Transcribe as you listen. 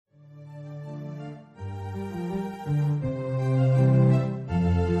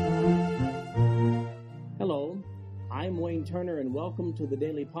Turner, and welcome to the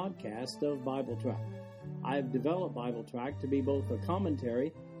daily podcast of Bible Track. I've developed Bible Track to be both a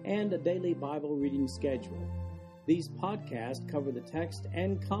commentary and a daily Bible reading schedule. These podcasts cover the text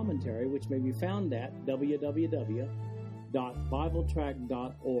and commentary, which may be found at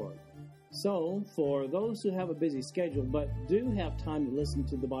www.bibletrack.org. So, for those who have a busy schedule but do have time to listen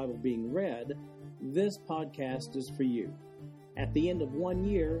to the Bible being read, this podcast is for you. At the end of 1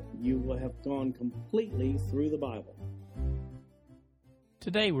 year, you will have gone completely through the Bible.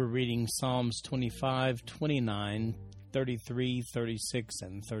 Today we're reading Psalms 25, 29, 33, 36,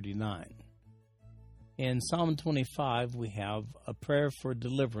 and 39. In Psalm 25, we have a prayer for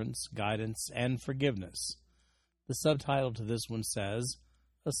deliverance, guidance, and forgiveness. The subtitle to this one says,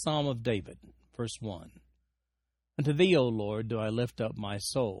 A Psalm of David, verse 1. Unto thee, O Lord, do I lift up my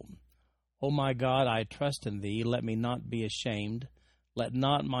soul. O my God, I trust in thee. Let me not be ashamed. Let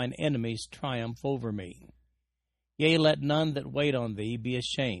not mine enemies triumph over me. Yea, let none that wait on thee be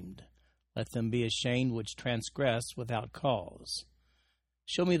ashamed. Let them be ashamed which transgress without cause.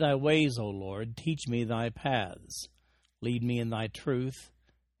 Show me thy ways, O Lord. Teach me thy paths. Lead me in thy truth,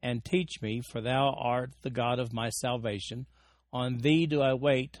 and teach me, for thou art the God of my salvation. On thee do I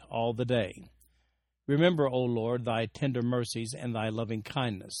wait all the day. Remember, O Lord, thy tender mercies and thy loving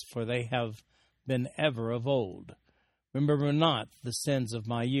kindness, for they have been ever of old. Remember not the sins of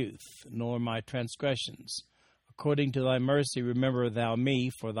my youth, nor my transgressions. According to thy mercy remember thou me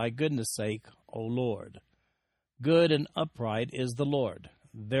for thy goodness' sake, O Lord. Good and upright is the Lord,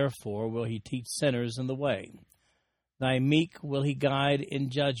 therefore will he teach sinners in the way. Thy meek will he guide in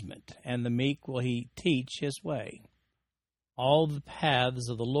judgment, and the meek will he teach his way. All the paths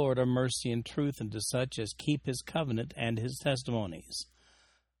of the Lord are mercy and truth unto such as keep his covenant and his testimonies.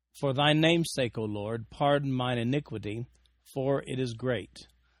 For thy name's sake, O Lord, pardon mine iniquity, for it is great.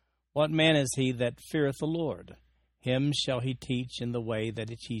 What man is he that feareth the Lord? Him shall he teach in the way that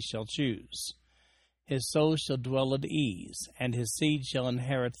he shall choose. His soul shall dwell at ease, and his seed shall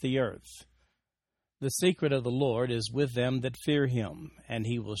inherit the earth. The secret of the Lord is with them that fear him, and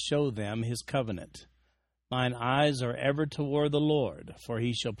he will show them his covenant. Mine eyes are ever toward the Lord, for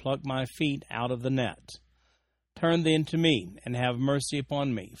he shall pluck my feet out of the net. Turn thee unto me, and have mercy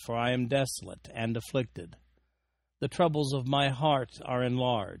upon me, for I am desolate and afflicted. The troubles of my heart are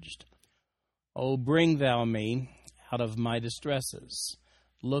enlarged. O bring thou me out of my distresses.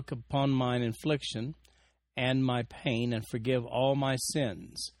 Look upon mine affliction and my pain, and forgive all my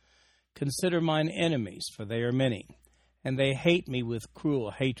sins. Consider mine enemies, for they are many, and they hate me with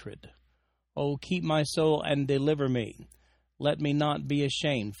cruel hatred. O keep my soul and deliver me. Let me not be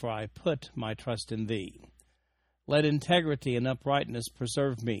ashamed, for I put my trust in thee. Let integrity and uprightness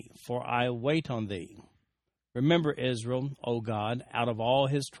preserve me, for I wait on thee. Remember Israel, O God, out of all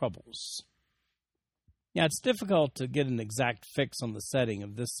his troubles. Now, it's difficult to get an exact fix on the setting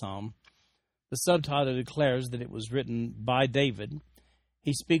of this psalm. The subtitle declares that it was written by David.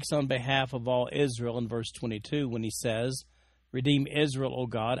 He speaks on behalf of all Israel in verse 22 when he says, Redeem Israel, O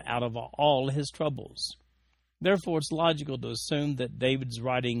God, out of all his troubles. Therefore, it's logical to assume that David's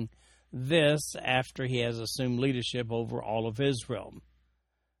writing this after he has assumed leadership over all of Israel.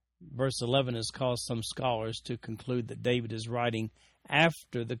 Verse 11 has caused some scholars to conclude that David is writing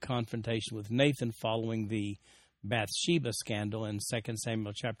after the confrontation with Nathan following the Bathsheba scandal in 2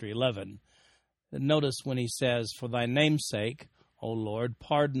 Samuel chapter 11. Notice when he says, For thy name's sake, O Lord,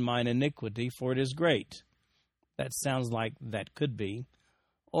 pardon mine iniquity, for it is great. That sounds like that could be.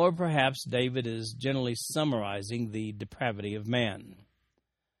 Or perhaps David is generally summarizing the depravity of man.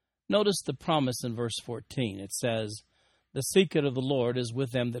 Notice the promise in verse 14. It says, The secret of the Lord is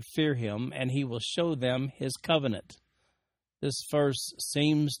with them that fear him, and he will show them his covenant. This verse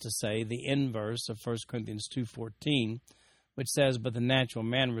seems to say the inverse of 1 Corinthians 2:14, which says, But the natural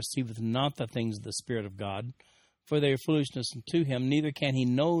man receiveth not the things of the Spirit of God, for they are foolishness unto him, neither can he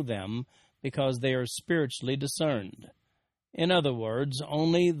know them, because they are spiritually discerned. In other words,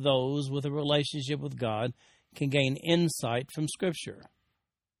 only those with a relationship with God can gain insight from Scripture.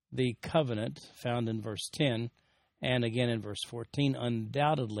 The covenant, found in verse 10 and again in verse 14,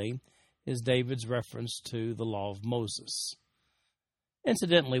 undoubtedly is David's reference to the law of Moses.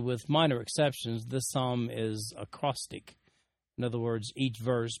 Incidentally, with minor exceptions, this psalm is acrostic. In other words, each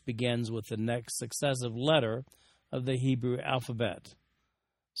verse begins with the next successive letter of the Hebrew alphabet.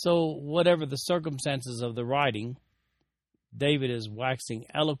 So, whatever the circumstances of the writing, David is waxing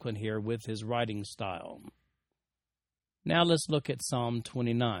eloquent here with his writing style. Now let's look at Psalm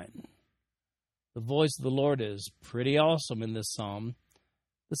 29. The voice of the Lord is pretty awesome in this psalm.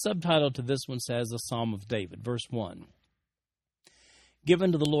 The subtitle to this one says, A Psalm of David, verse 1. Give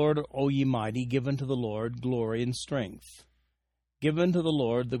unto the Lord, O ye mighty, give unto the Lord glory and strength. Give unto the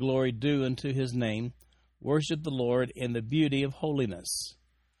Lord the glory due unto his name. Worship the Lord in the beauty of holiness.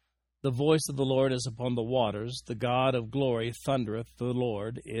 The voice of the Lord is upon the waters. The God of glory thundereth. The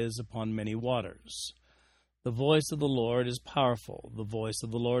Lord is upon many waters. The voice of the Lord is powerful. The voice of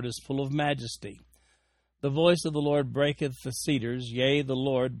the Lord is full of majesty. The voice of the Lord breaketh the cedars. Yea, the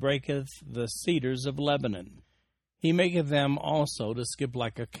Lord breaketh the cedars of Lebanon. He maketh them also to skip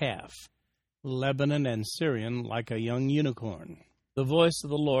like a calf, Lebanon and Syrian like a young unicorn. The voice of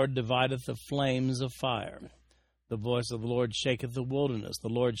the Lord divideth the flames of fire. The voice of the Lord shaketh the wilderness. The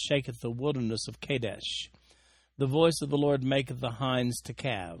Lord shaketh the wilderness of Kadesh. The voice of the Lord maketh the hinds to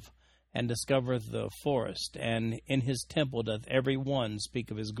calve, and discovereth the forest, and in his temple doth every one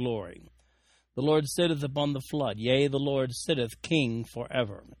speak of his glory. The Lord sitteth upon the flood. Yea, the Lord sitteth king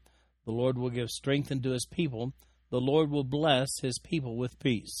forever. The Lord will give strength unto his people. The Lord will bless his people with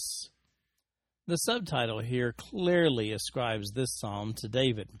peace. The subtitle here clearly ascribes this psalm to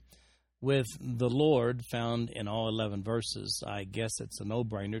David. With the Lord found in all 11 verses, I guess it's a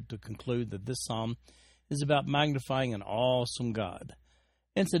no-brainer to conclude that this psalm is about magnifying an awesome God.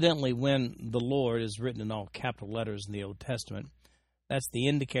 Incidentally, when the Lord is written in all capital letters in the Old Testament, that's the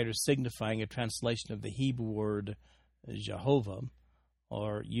indicator signifying a translation of the Hebrew word Jehovah,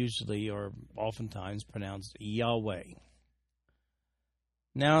 or usually or oftentimes pronounced Yahweh.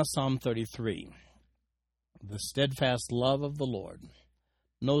 Now Psalm 33, the steadfast love of the Lord.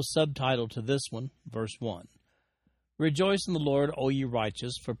 No subtitle to this one, verse 1. Rejoice in the Lord, O ye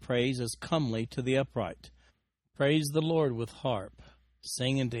righteous, for praise is comely to the upright. Praise the Lord with harp.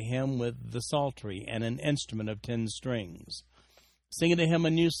 Sing unto him with the psaltery and an instrument of 10 strings. Sing unto him a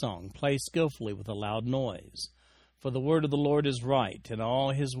new song. Play skillfully with a loud noise. For the word of the Lord is right, and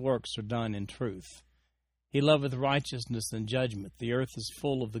all his works are done in truth. He loveth righteousness and judgment. The earth is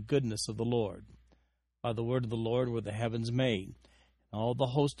full of the goodness of the Lord. By the word of the Lord were the heavens made, and all the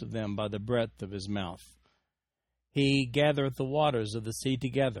host of them by the breath of his mouth. He gathereth the waters of the sea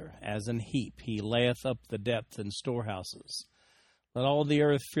together, as an heap. He layeth up the depth in storehouses. Let all the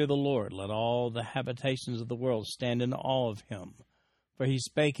earth fear the Lord. Let all the habitations of the world stand in awe of him. For he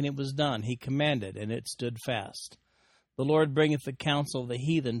spake, and it was done. He commanded, and it stood fast. The Lord bringeth the counsel of the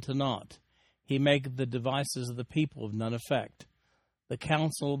heathen to naught. He maketh the devices of the people of none effect. The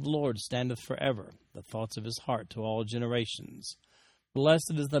counsel of the Lord standeth forever, the thoughts of his heart to all generations.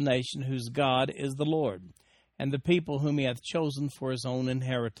 Blessed is the nation whose God is the Lord, and the people whom he hath chosen for his own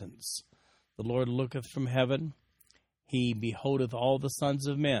inheritance. The Lord looketh from heaven. He beholdeth all the sons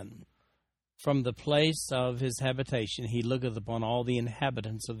of men. From the place of his habitation he looketh upon all the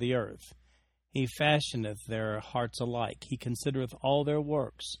inhabitants of the earth. He fashioneth their hearts alike. He considereth all their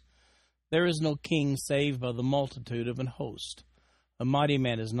works. There is no king save by the multitude of an host. A mighty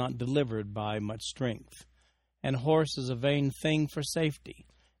man is not delivered by much strength. An horse is a vain thing for safety.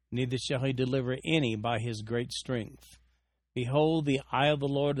 Neither shall he deliver any by his great strength. Behold, the eye of the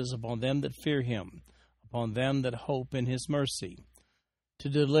Lord is upon them that fear him, upon them that hope in his mercy, to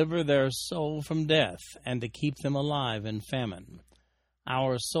deliver their soul from death, and to keep them alive in famine.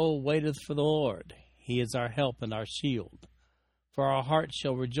 Our soul waiteth for the Lord. He is our help and our shield. For our heart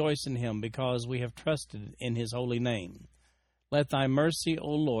shall rejoice in him, because we have trusted in his holy name. Let thy mercy, O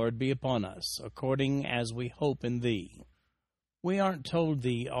Lord, be upon us, according as we hope in thee. We aren't told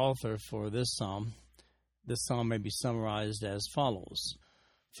the author for this psalm. This psalm may be summarized as follows.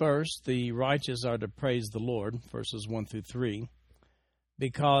 First, the righteous are to praise the Lord, verses 1 through 3,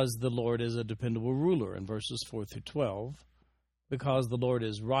 because the Lord is a dependable ruler, in verses 4 through 12, because the Lord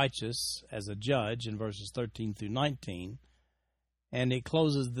is righteous as a judge, in verses 13 through 19, and it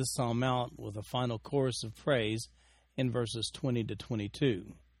closes this psalm out with a final chorus of praise in verses 20 to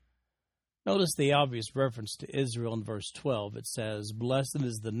 22. Notice the obvious reference to Israel in verse 12. It says, Blessed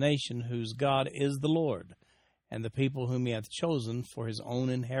is the nation whose God is the Lord, and the people whom he hath chosen for his own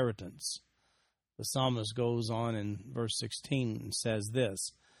inheritance. The psalmist goes on in verse 16 and says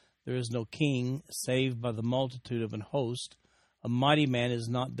this, There is no king saved by the multitude of an host. A mighty man is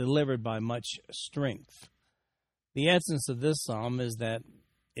not delivered by much strength. The essence of this psalm is that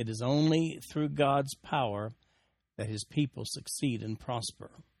it is only through God's power that his people succeed and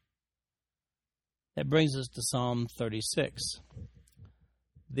prosper. That brings us to Psalm 36.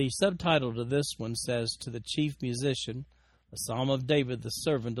 The subtitle to this one says, To the chief musician, a psalm of David, the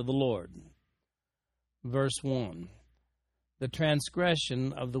servant of the Lord. Verse 1, The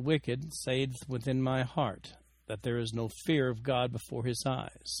transgression of the wicked saith within my heart, that there is no fear of God before his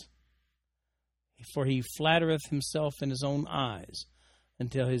eyes. For he flattereth himself in his own eyes,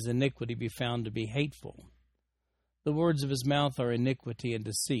 until his iniquity be found to be hateful. The words of his mouth are iniquity and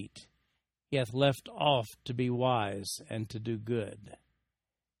deceit. He hath left off to be wise and to do good.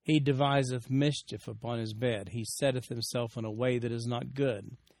 He deviseth mischief upon his bed. He setteth himself in a way that is not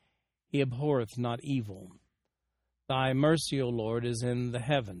good. He abhorreth not evil. Thy mercy, O Lord, is in the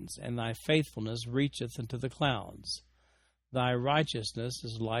heavens, and thy faithfulness reacheth unto the clouds. Thy righteousness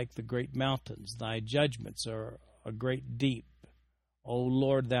is like the great mountains. Thy judgments are a great deep. O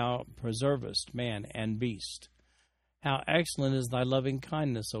Lord, thou preservest man and beast. How excellent is thy loving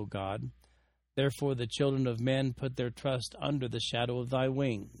kindness, O God! Therefore the children of men put their trust under the shadow of thy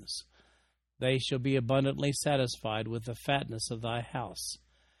wings. They shall be abundantly satisfied with the fatness of thy house,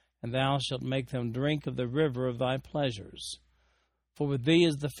 and thou shalt make them drink of the river of thy pleasures. For with thee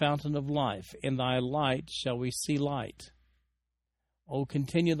is the fountain of life. In thy light shall we see light. O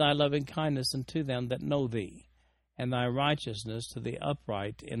continue thy loving kindness unto them that know thee, and thy righteousness to the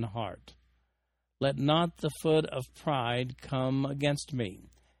upright in heart. Let not the foot of pride come against me,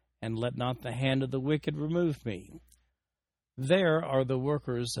 and let not the hand of the wicked remove me. There are the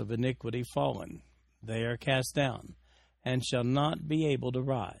workers of iniquity fallen. They are cast down, and shall not be able to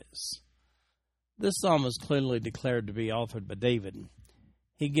rise. This psalm is clearly declared to be authored by David.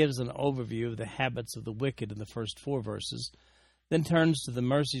 He gives an overview of the habits of the wicked in the first 4 verses, then turns to the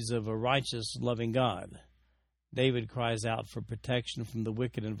mercies of a righteous, loving God. David cries out for protection from the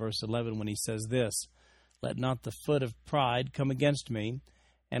wicked in verse 11 when he says this, "Let not the foot of pride come against me,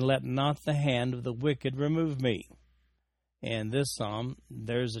 and let not the hand of the wicked remove me." In this psalm,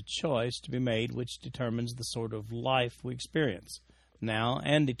 there's a choice to be made which determines the sort of life we experience, now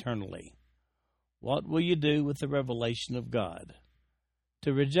and eternally. What will you do with the revelation of God?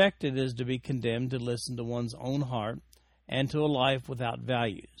 To reject it is to be condemned to listen to one's own heart and to a life without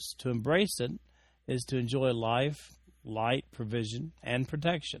values. To embrace it is to enjoy life, light, provision, and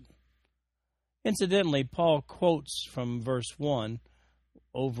protection. Incidentally, Paul quotes from verse 1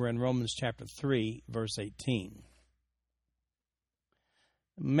 over in Romans chapter 3, verse 18.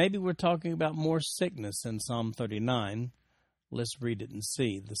 Maybe we're talking about more sickness in Psalm 39. Let's read it and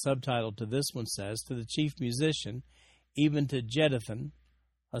see. The subtitle to this one says, "To the chief musician, even to Jeduthun,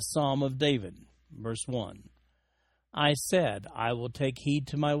 a psalm of David." Verse 1. "I said, I will take heed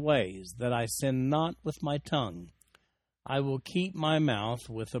to my ways, that I sin not with my tongue. I will keep my mouth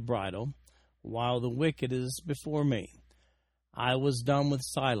with a bridle, while the wicked is before me. I was dumb with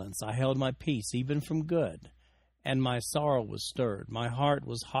silence. I held my peace, even from good. And my sorrow was stirred. My heart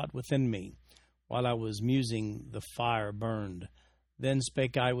was hot within me. While I was musing, the fire burned. Then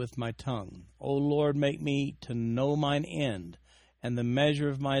spake I with my tongue. O Lord, make me to know mine end, and the measure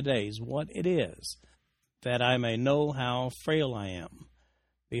of my days, what it is, that I may know how frail I am.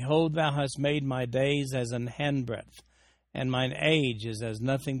 Behold, thou hast made my days as an handbreadth, and mine age is as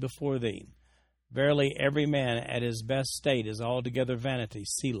nothing before thee. Verily, every man at his best state is altogether vanity,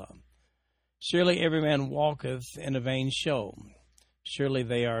 Selah. Surely every man walketh in a vain show. Surely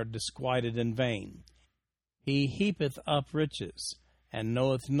they are disquieted in vain. He heapeth up riches, and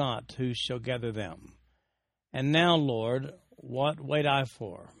knoweth not who shall gather them. And now, Lord, what wait I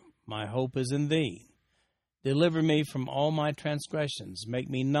for? My hope is in thee. Deliver me from all my transgressions. Make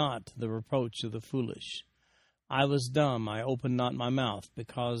me not the reproach of the foolish. I was dumb, I opened not my mouth,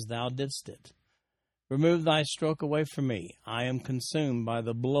 because thou didst it. Remove thy stroke away from me. I am consumed by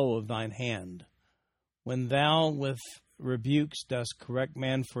the blow of thine hand. When thou with rebukes dost correct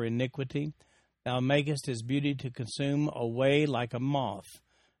man for iniquity, thou makest his beauty to consume away like a moth.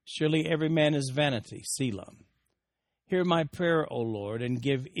 Surely every man is vanity, Selah. Hear my prayer, O Lord, and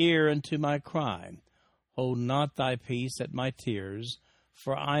give ear unto my cry. Hold not thy peace at my tears,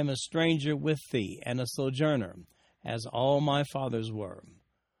 for I am a stranger with thee, and a sojourner, as all my fathers were.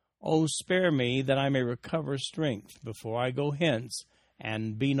 O spare me, that I may recover strength before I go hence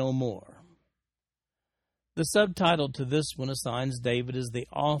and be no more. The subtitle to this one assigns David as the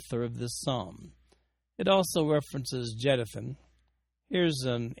author of this psalm. It also references Jeduthun. Here's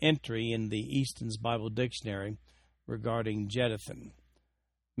an entry in the Easton's Bible Dictionary regarding Jeduthun.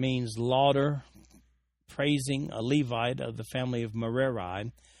 It means lauder, praising, a Levite of the family of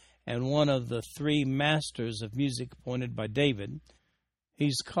Merari, and one of the 3 masters of music appointed by David.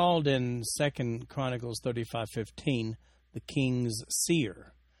 He's called in 2 Chronicles 35:15 the king's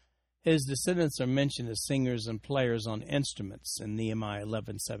seer. His descendants are mentioned as singers and players on instruments in Nehemiah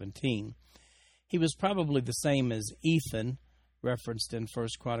 11:17. He was probably the same as Ethan, referenced in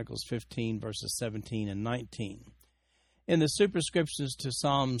 1 Chronicles 15, verses 17 and 19. In the superscriptions to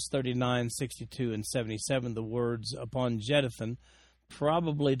Psalms 39, 62, and 77, the words upon Jeduthun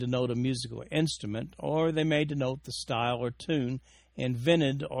probably denote a musical instrument, or they may denote the style or tune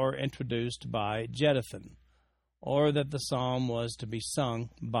invented or introduced by Jeduthun. or that the psalm was to be sung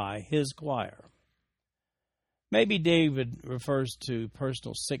by his choir. Maybe David refers to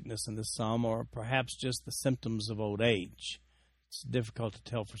personal sickness in this psalm, or perhaps just the symptoms of old age. It's difficult to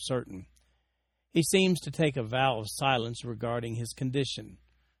tell for certain. He seems to take a vow of silence regarding his condition,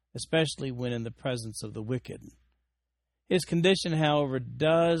 especially when in the presence of the wicked. His condition, however,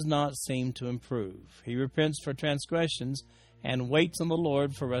 does not seem to improve. He repents for transgressions and waits on the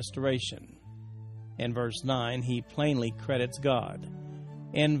Lord for restoration. In verse 9, he plainly credits God.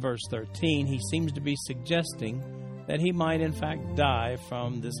 In verse 13, he seems to be suggesting that he might in fact die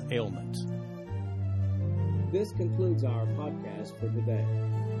from this ailment. This concludes our podcast for today.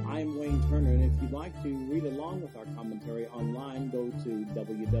 I'm Wayne Turner, and if you'd like to read along with our commentary online, go to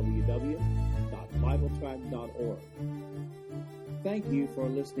www.bibletrack.org. Thank you for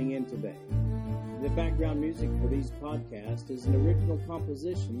listening in today. The background music for these podcasts is an original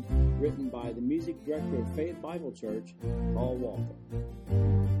composition written by the music director of Fayette Bible Church, Paul Walker.